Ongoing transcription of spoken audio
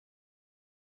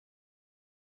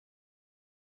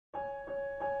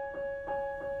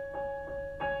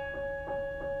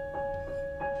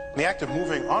The act of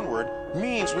moving onward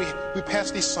means we pass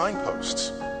these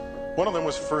signposts. One of them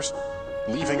was first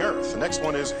leaving Earth. The next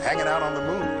one is hanging out on the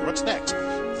moon. What's next?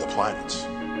 The planets.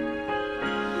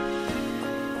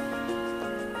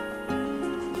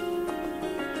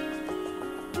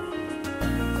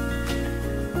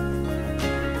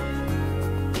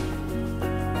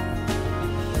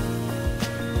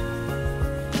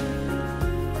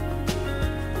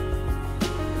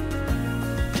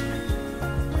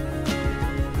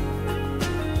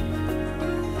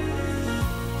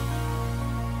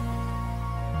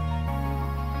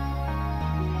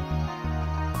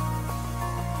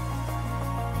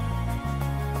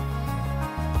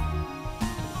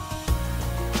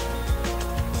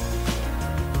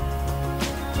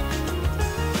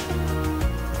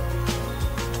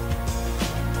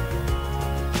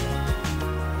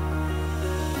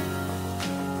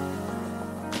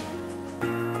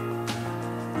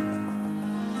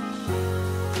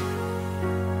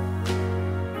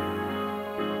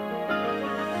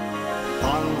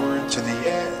 Onward to the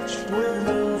edge, we're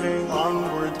moving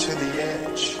onward to the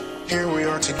edge. Here we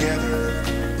are together,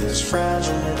 this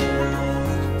fragile little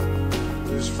world,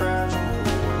 this fragile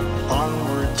little world.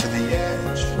 Onward to the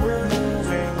edge, we're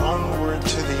moving onward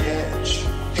to the edge.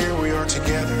 Here we are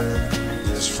together,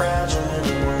 this fragile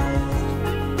little world.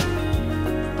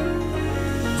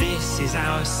 This is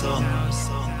our sun,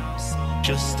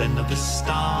 just another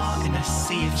star in a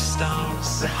sea of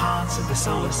stars. The heart of the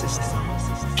solar system,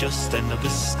 just another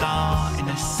star in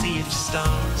a sea of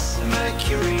stars.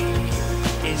 Mercury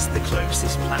is the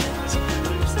closest planet.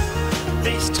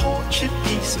 This tortured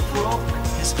piece of rock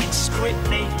has been stripped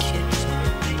naked.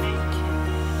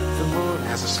 The moon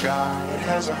has a sky, it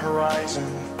has a horizon,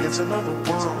 it's another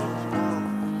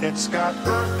world. It's got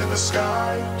Earth in the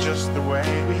sky, just the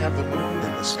way we have the moon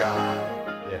in the sky.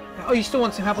 Oh, you still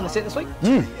want some help on the set this week?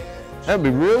 That'd be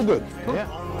real good. Cool. Yeah.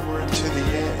 Onward to the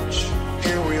edge,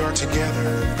 here we are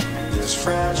together, this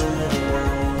fragile little world.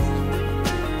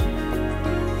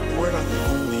 We're not the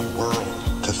only world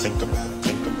to think about.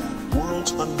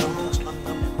 Worlds unknown.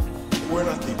 We're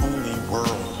not the only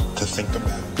world to think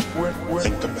about.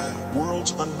 Think about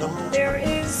worlds unknown. There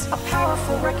is a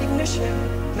powerful recognition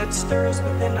that stirs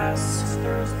within us.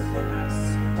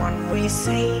 When we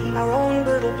see our own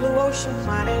little blue ocean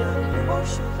planet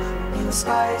in the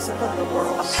skies of other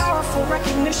worlds. A powerful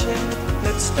recognition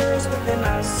that stirs within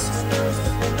us.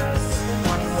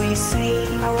 When we see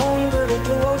our own little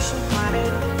blue ocean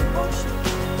planet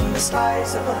in the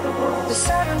skies of other worlds. The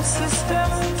Saturn system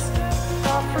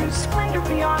offers splendor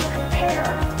beyond compare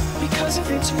because of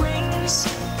its rings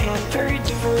and very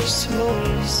diverse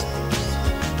moons.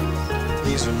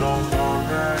 These are no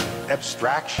longer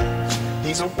abstractions.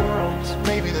 These are worlds.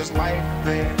 Maybe there's life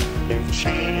there. They've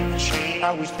changed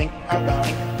how we think about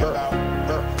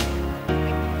Earth.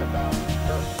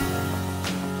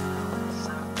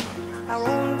 Our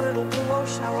own little blue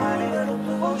ocean,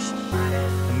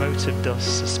 The mote of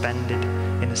dust suspended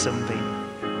in a sunbeam,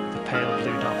 the pale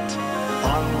blue dot.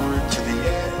 Onward to the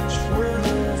edge, we're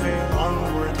moving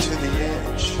onward to the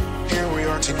edge. Here we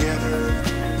are together,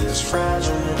 this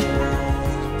fragile little world.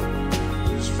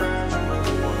 This fragile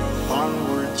little world.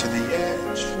 Onward to the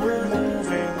edge, we're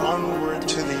moving onward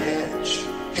to the edge.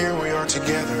 Here we are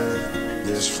together,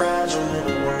 this fragile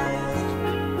little world.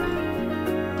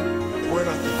 We're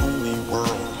not the only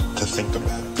world to think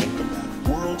about.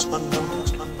 Worlds unknown.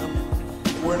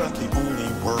 We're not the only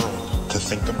world to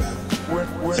think about.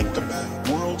 Think about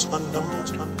worlds unknown.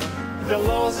 The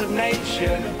laws of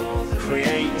nature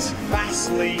create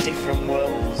vastly different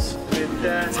worlds with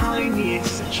the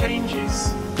tiniest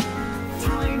changes.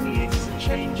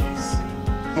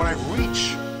 When I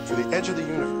reach for the edge of the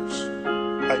universe,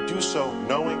 I do so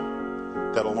knowing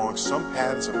that along some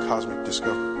paths of cosmic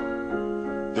discovery,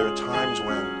 there are times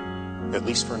when, at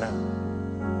least for now,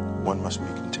 one must be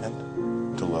content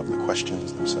to love the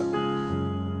questions themselves.